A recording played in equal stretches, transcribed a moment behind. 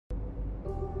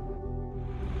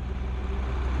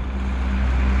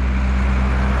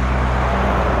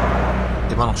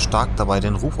immer noch stark dabei,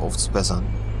 den Ruf aufzubessern.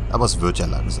 Aber es wird ja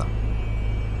langsam.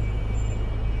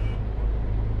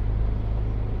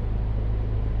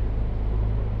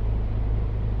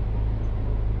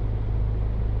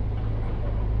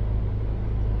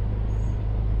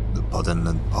 The Pudding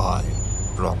and Pie.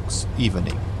 Bronx.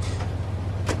 Evening.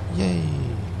 Yay.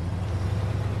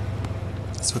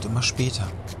 Es wird immer später.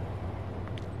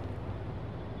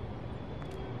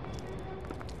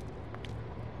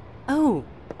 Oh,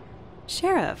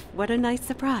 Sheriff, what a nice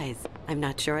surprise. I'm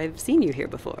not sure I've seen you here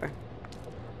before.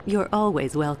 You're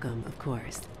always welcome, of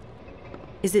course.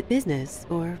 Is it business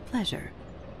or pleasure?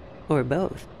 Or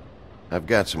both? I've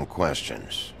got some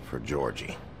questions for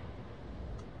Georgie.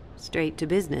 Straight to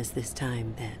business this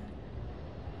time, then.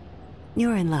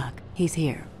 You're in luck. He's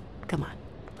here. Come on.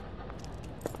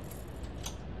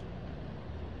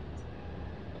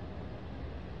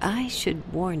 I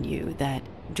should warn you that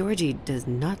Georgie does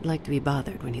not like to be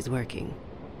bothered when he's working.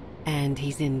 And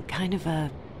he's in kind of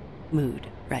a mood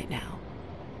right now.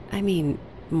 I mean,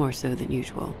 more so than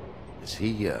usual. Is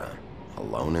he,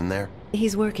 alone in there?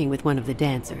 He's working with one of the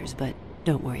dancers, but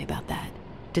don't worry about that.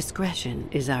 Discretion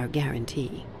is our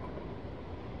guarantee.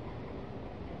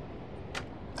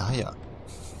 Ah ja.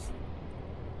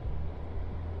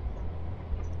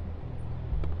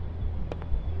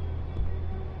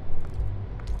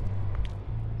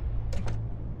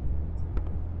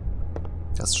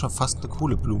 Das ist schon fast eine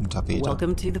coole Blumentapete.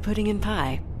 Welcome to the Pudding and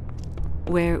Pie,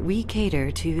 where we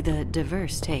cater to the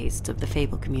diverse tastes of the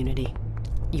Fable community.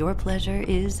 Your pleasure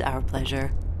is our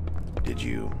pleasure. Did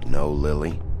you know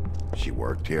Lily? She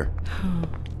worked here?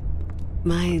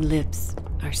 My lips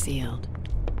are sealed.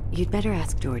 You'd better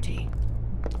ask Georgie.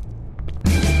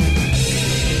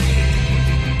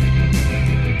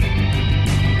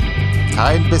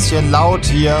 Kein bisschen laut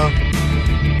hier.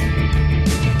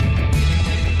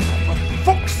 For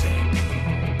fuck's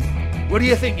sake! What do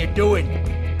you think you're doing?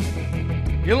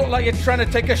 You look like you're trying to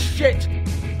take a shit.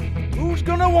 Who's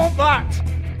gonna want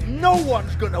that? No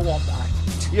one's gonna want that.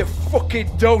 You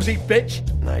fucking dozy bitch.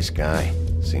 Nice guy.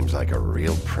 Seems like a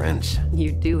real prince.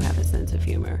 You do have a sense of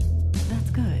humor. That's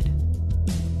good.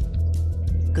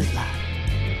 Good luck.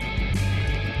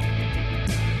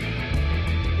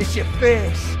 It's your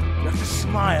face. You have to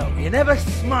smile. You never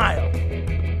smile.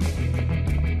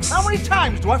 How many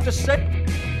times do I have to say?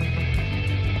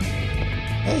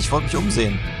 Hey, ich wollte mich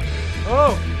umsehen.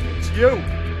 Oh, it's you.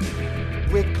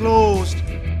 We're closed.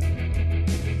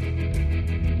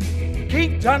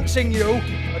 Keep dancing, you.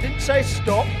 I didn't say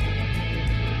stop.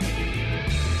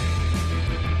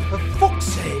 For fuck's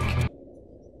sake.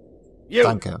 You,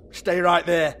 Danke. Stay right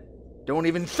there. Don't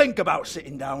even think about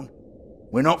sitting down.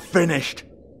 We're not finished.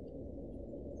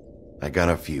 I got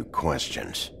a few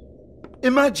questions.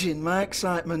 Imagine my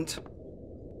excitement.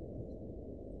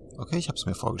 Okay, ich hab's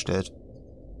mir vorgestellt.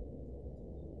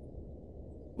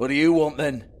 What do you want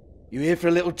then? You here for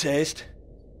a little taste?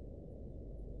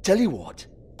 Tell you what,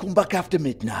 come back after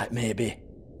midnight maybe.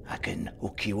 I can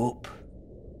hook you up.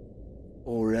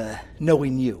 Or,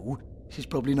 knowing you, she's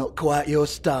probably not quite your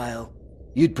style.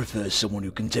 You'd prefer someone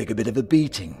who can take a bit of a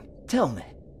beating. Tell me,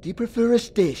 do you prefer a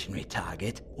stationary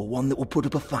target or one that will put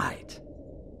up a fight?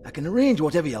 I can arrange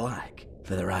whatever you like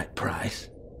for the right price.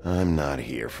 I'm not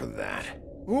here for that.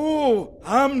 Oh,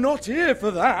 I'm not here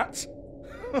for that.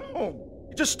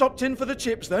 You just stopped in for the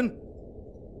chips then?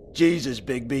 Jesus,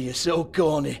 Bigby, you're so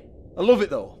corny. I love it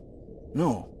though.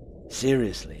 No,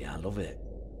 seriously, I love it.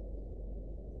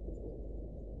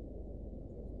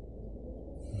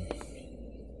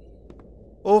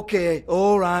 Okay,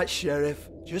 alright, Sheriff.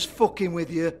 Just fucking with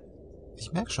you.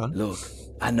 Ich merk schon. Look,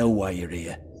 I know why you're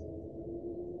here.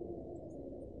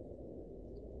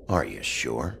 Are you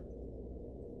sure?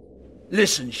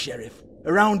 Listen, Sheriff.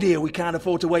 Around here, we can't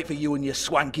afford to wait for you and your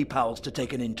swanky pals to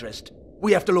take an interest.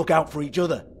 We have to look out for each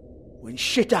other. When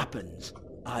shit happens,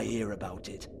 I hear about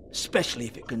it. Especially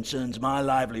if it concerns my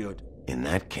livelihood. In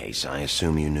that case, I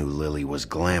assume you knew Lily was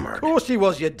glamored. Of course she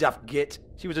was, you daft git.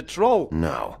 She was a troll.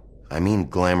 No. I mean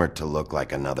glamored to look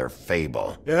like another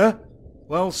fable. Yeah?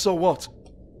 Well, so what?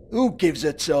 Who gives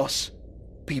a toss?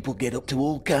 People get up to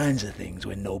all kinds of things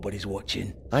when nobody's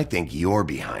watching. I think you're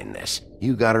behind this.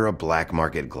 You got her a black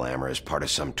market glamour as part of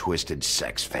some twisted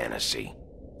sex fantasy.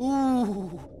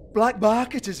 Ooh, black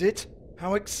market is it?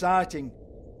 How exciting.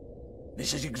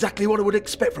 This is exactly what I would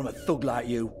expect from a thug like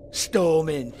you. Storm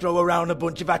in, throw around a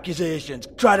bunch of accusations,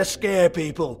 try to scare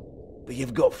people. But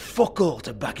you've got fuck all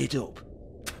to back it up.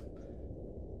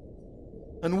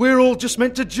 And we're all just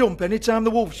meant to jump any time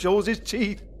the wolf shows his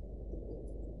teeth.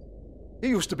 He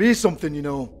used to be something, you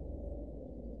know.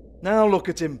 Now look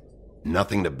at him.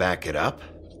 Nothing to back it up?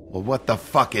 Well, what the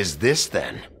fuck is this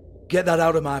then? Get that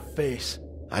out of my face.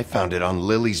 I found it on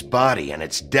Lily's body, and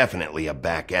it's definitely a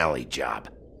back alley job.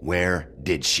 Where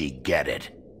did she get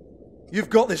it? You've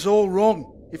got this all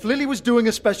wrong. If Lily was doing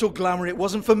a special glamour, it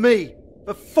wasn't for me.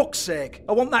 For fuck's sake,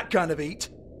 I want that kind of eat.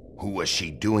 Who was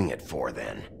she doing it for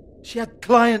then? She had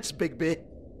clients, Bigby.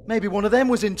 Maybe one of them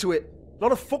was into it. A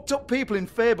lot of fucked up people in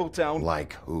Fabletown.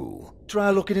 Like who? Try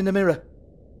looking in the mirror.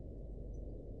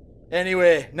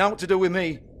 Anyway, now what to do with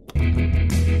me.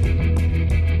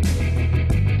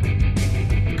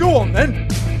 Go on then.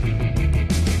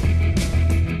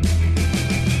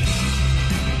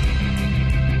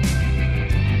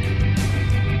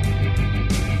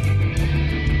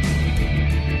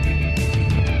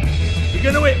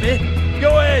 You're gonna hit me?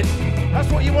 Go ahead.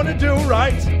 That's what you want to do,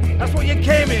 right? That's what you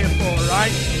came here for,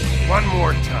 right? One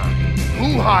more time.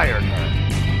 Who hired her?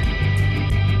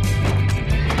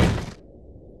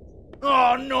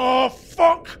 Oh no,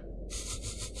 fuck!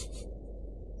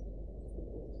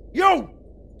 You!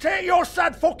 Take your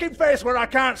sad fucking face where I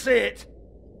can't see it!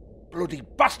 Bloody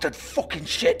bastard fucking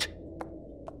shit!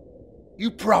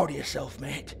 You proud of yourself,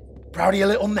 mate? Proud of your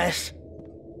little mess?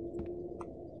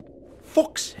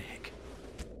 Fuck's sake.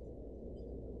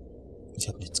 Ich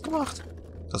hab nichts gemacht.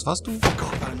 Das warst du. Fuck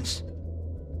off, Hans.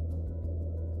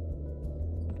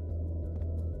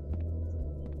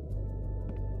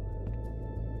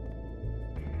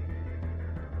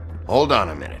 Hold on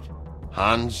a minute.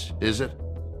 Hans, is it?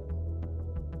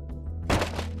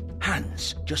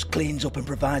 Hans just cleans up and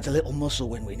provides a little muscle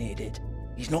when we need it.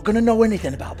 He's not going to know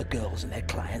anything about the girls and their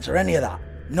clients or any of that.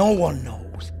 No one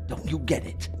knows. Don't you get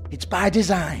it? It's by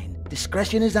design.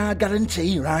 Discretion is our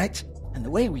guarantee, right? And the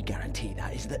way we guarantee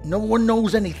that is that no one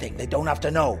knows anything they don't have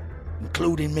to know,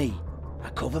 including me. I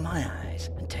cover my eyes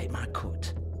and take my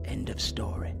cut. End of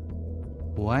story.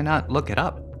 Why not look it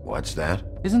up? What's that?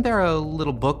 Isn't there a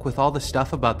little book with all the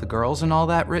stuff about the girls and all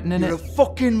that written in You're it? a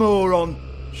fucking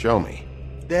moron. Show me.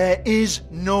 There is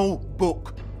no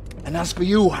book. And as for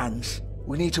you, Hans,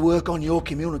 we need to work on your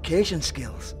communication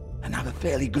skills and have a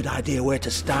fairly good idea where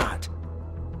to start.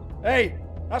 Hey,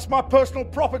 that's my personal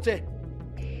property.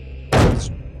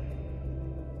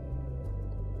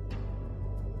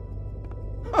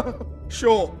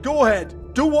 Sure, go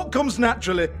ahead. Do what comes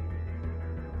naturally.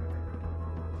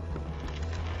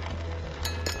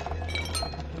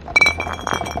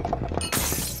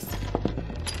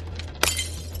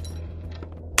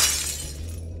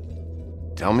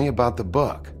 Tell me about the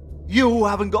book. You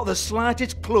haven't got the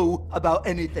slightest clue about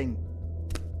anything.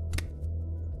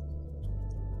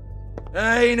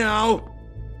 Hey, now.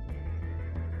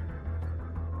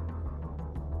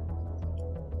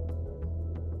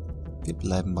 Wir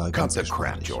bleiben mal Cut ganz the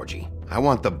crap, erstaunlich. Georgie. I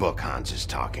want the book Hans is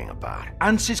talking about.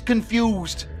 Hans is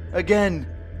confused. Again.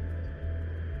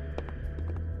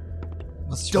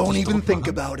 Was ich Don't wirklich even Druck think mache?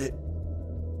 about it.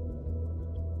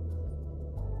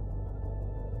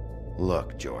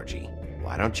 Look, Georgie,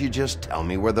 why don't you just tell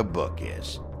me where the book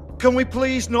is? Can we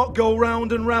please not go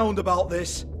round and round about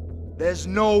this? There's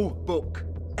no book.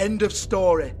 End of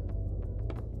story.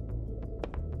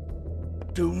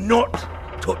 Do not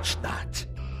touch that.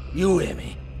 You hear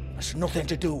me? That's nothing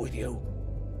to do with you.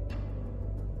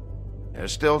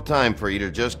 There's still time for you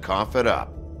to just cough it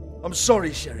up. I'm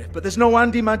sorry, Sheriff, but there's no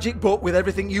handy magic book with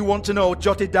everything you want to know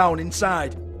jotted down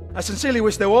inside. I sincerely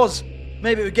wish there was.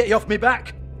 Maybe it would get you off me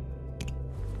back.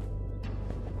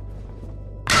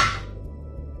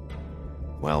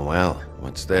 Well,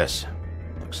 what's this?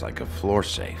 Looks like a floor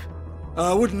safe.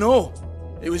 I wouldn't know.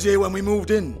 It was here when we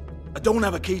moved in. I don't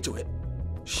have a key to it.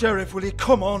 Sheriff, will you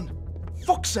come on?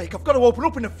 Fuck's sake, I've got to open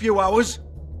up in a few hours.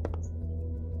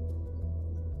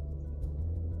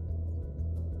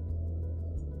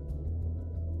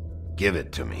 Give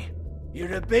it to me.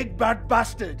 You're a big bad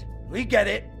bastard. We get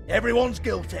it. Everyone's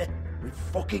guilty. We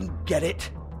fucking get it.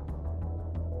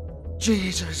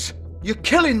 Jesus, you're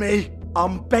killing me.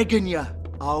 I'm begging you.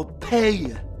 I'll pay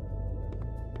you.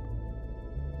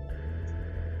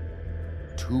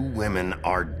 2 women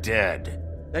are dead.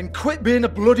 Then quit being a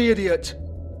bloody idiot.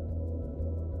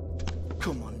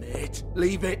 Come on, mate.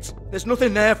 Leave it. There's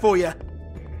nothing there for you.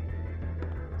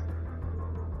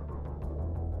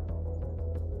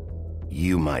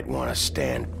 You might want to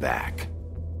stand back.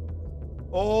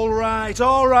 All right,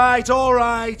 all right, all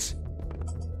right.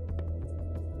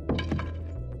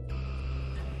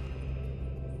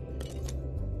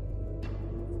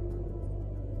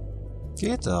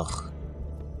 Geht doch.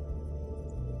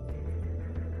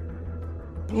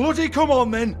 Bloody come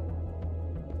on, then.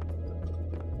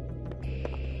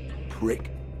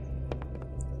 Prick.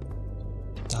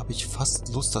 Da habe ich fast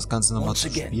Lust, das Ganze nochmal Once zu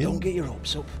again, don't spielen. get your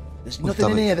hopes up. There's Und nothing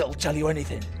in damit- here that'll tell you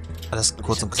anything. Alles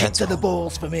kurz und It's a klein kick zu to the hauen.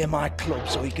 balls for me and my club,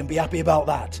 so he can be happy about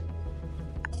that.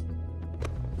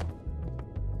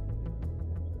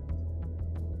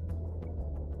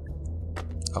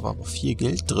 Aber viel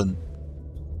Geld drin.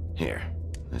 Here,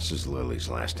 this is Lily's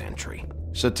last entry.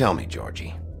 So tell me,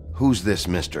 Georgie, who's this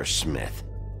Mr. Smith?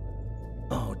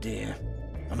 Oh dear.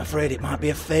 I'm afraid it might be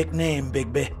a fake name,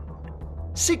 Bigby.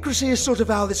 Secrecy is sort of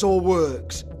how this all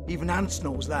works. Even Ants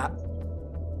knows that.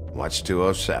 What's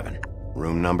 207?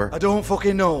 Room number? I don't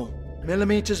fucking know.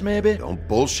 Millimeters, maybe? Don't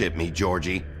bullshit me,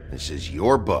 Georgie. This is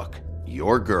your book.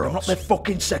 Your girls. I'm not their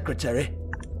fucking secretary.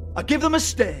 I give them a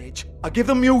stage, I give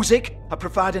them music, I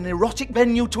provide an erotic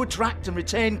venue to attract and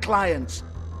retain clients.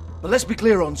 But let's be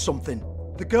clear on something.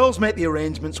 The girls make the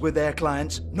arrangements with their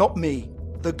clients, not me.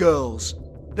 The girls.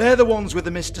 They're the ones with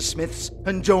the Mr. Smiths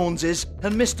and Joneses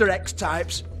and Mr. X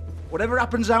types. Whatever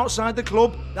happens outside the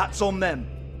club, that's on them.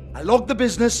 I log the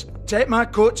business, take my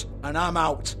cut, and I'm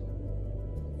out.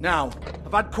 Now,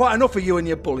 I've had quite enough of you and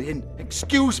your bullying.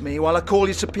 Excuse me while I call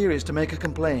your superiors to make a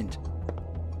complaint.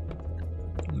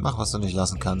 Mach, was du nicht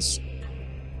lassen kannst.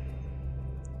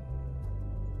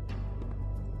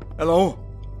 Hello?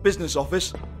 Business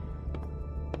office?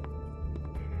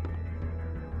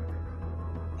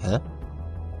 Hä?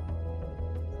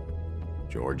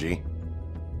 Georgie?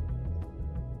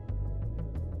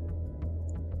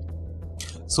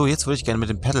 So, jetzt würde ich gerne mit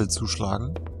dem Pedal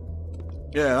zuschlagen.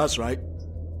 Yeah, that's right.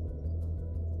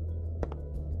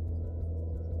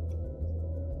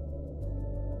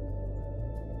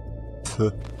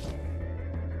 Puh.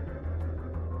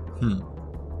 Hm.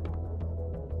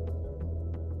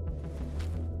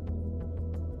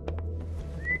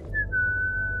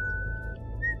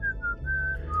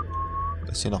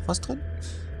 Ist hier noch was drin?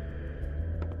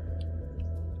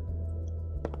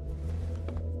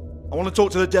 I want to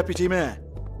talk to the deputy mayor.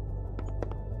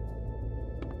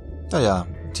 Naja,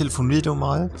 telefonier du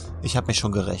mal. Ich habe mich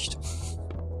schon gerecht.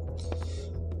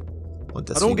 Und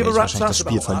I deswegen don't give werde a ich rat's wahrscheinlich das ass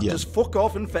Spiel about that. verlieren. Just fuck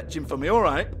off and fetch him for me,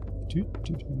 alright?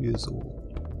 So.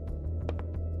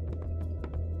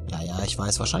 Ja, ich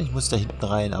weiß, wahrscheinlich muss ich da hinten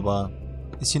rein, aber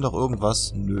ist hier noch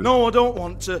irgendwas? Nö. No, I don't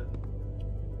want to.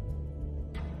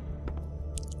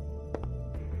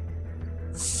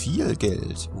 Viel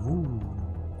Geld.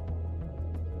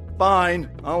 Fine,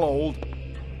 I'll hold.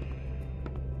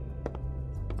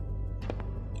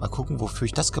 Mal gucken, wofür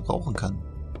ich das gebrauchen kann.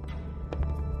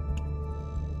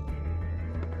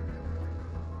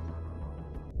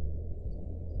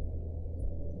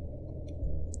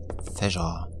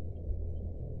 Fächer.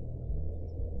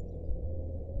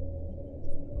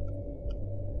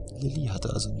 Lily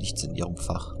hatte also nichts in ihrem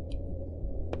Fach.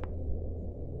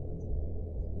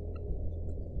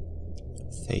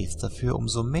 Faith dafür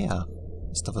umso mehr.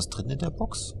 Ist da was drin in der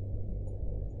Box?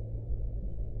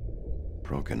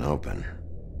 Broken open,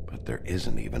 but there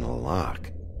isn't even a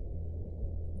lock.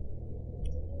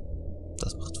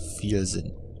 Das macht viel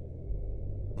Sinn.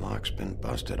 Lock's been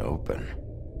busted open.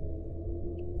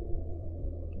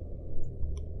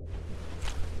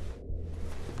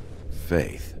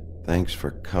 Faith, thanks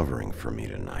for covering for me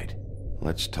tonight.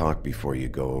 Let's talk before you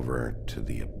go over to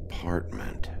the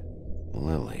apartment.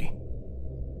 Lily.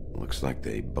 Looks like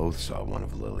they both saw one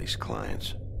of Lily's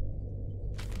clients.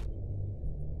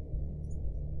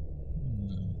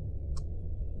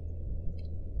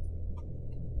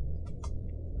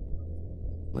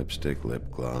 Lipstick, lip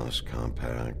gloss,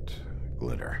 compact,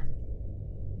 glitter.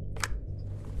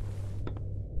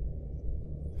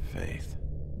 Faith.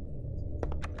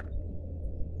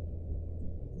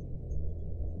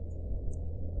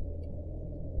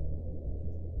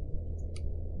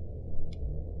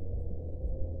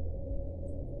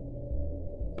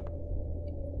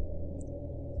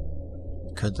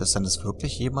 Könnte es sein, dass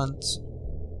wirklich jemand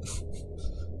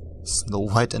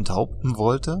Snow White enthaupten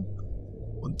wollte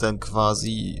und dann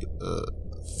quasi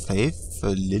Faith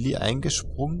für Lily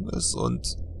eingesprungen ist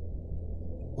und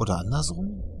oder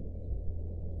andersrum?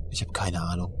 Ich habe keine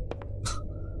Ahnung.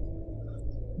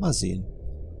 Mal sehen.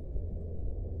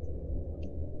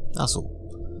 Ach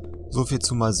so. So viel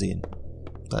zu mal sehen.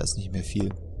 Da ist nicht mehr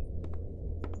viel.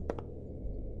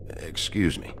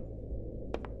 Excuse me.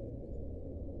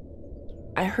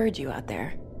 I heard you out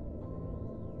there.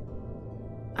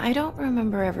 I don't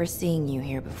remember ever seeing you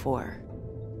here before.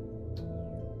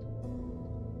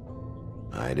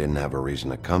 I didn't have a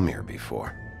reason to come here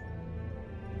before.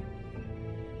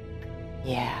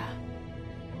 Yeah.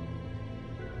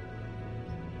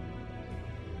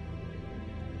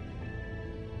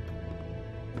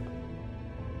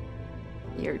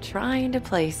 You're trying to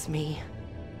place me.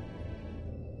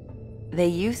 They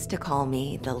used to call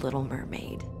me the Little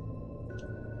Mermaid.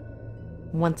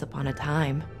 Once upon a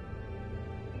time,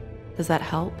 Does that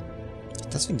help?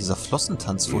 Deswegen dieser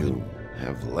Flossentanz vorhin. You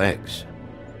have legs.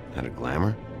 Had a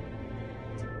glamour?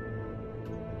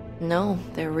 No,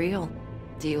 they're real.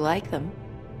 Do you like them?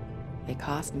 They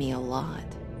cost me a lot.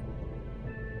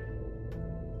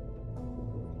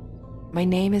 My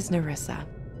name is Nerissa.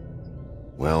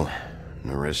 Well,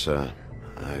 Nerissa,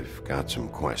 I've got some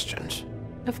questions.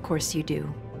 Of course you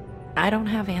do. I don't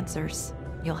have answers.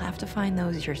 You'll have to find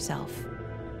those yourself.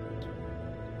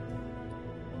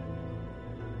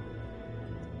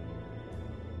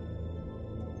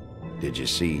 Did you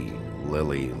see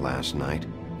Lily last night?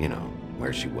 You know,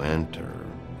 where she went or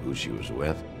who she was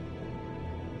with?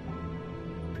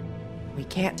 We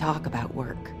can't talk about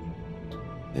work.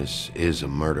 This is a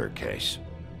murder case.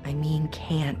 I mean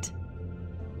can't.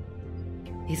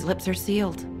 These lips are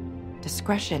sealed.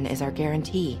 Discretion is our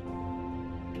guarantee.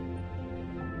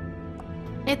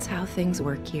 It's how things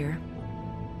work here.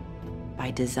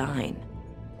 By design.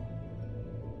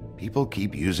 People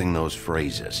keep using those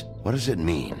phrases. What does it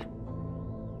mean?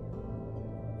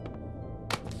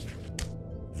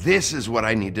 This is what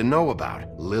I need to know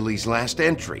about. Lily's last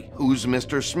entry. Who's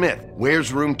Mr. Smith?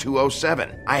 Where's room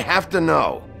 207? I have to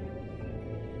know.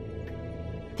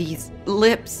 These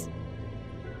lips.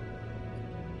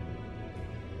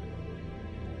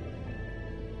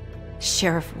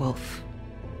 Sheriff Wolf,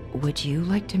 would you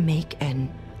like to make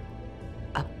an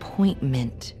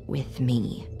appointment with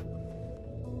me?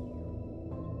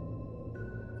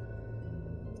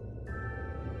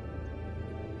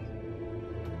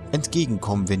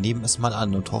 Entgegenkommen, wir nehmen es mal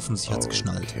an und hoffen, sie hat's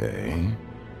geschnallt. Okay.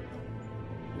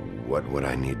 What would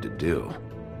I need to do?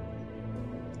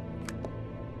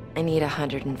 I need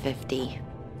 150.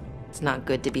 It's not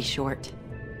good to be short.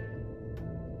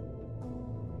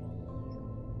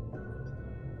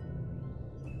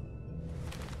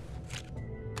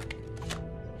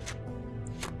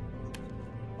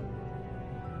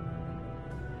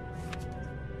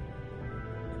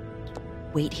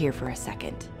 Wait here for a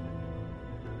second.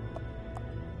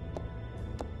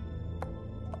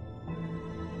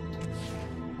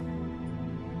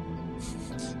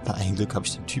 Bei einem Glück habe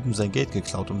ich dem Typen sein Geld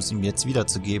geklaut, um es ihm jetzt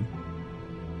wiederzugeben.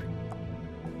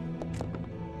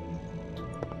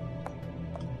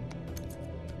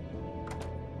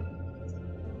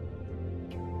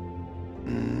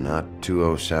 Not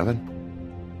 207?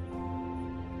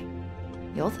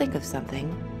 You'll think of something.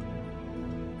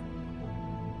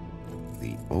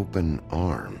 The open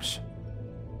arms.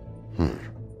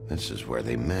 This is where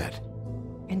they met.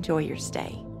 Enjoy your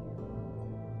stay.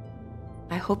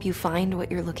 I hope you find what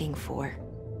you're looking for.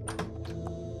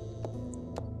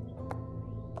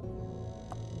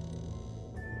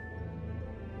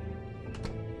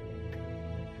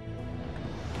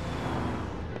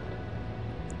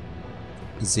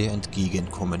 Sehr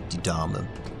entgegenkommend, die Dame.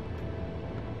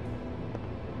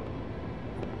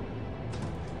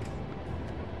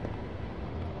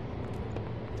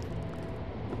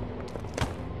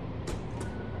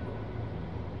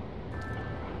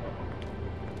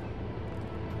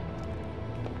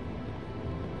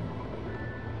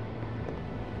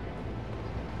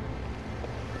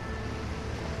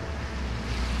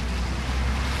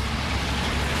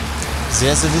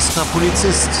 Sehr sinistrer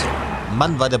Polizist.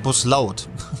 Mann, war der Bus laut.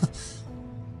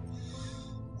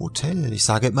 Hotel, ich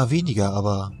sage immer weniger,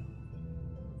 aber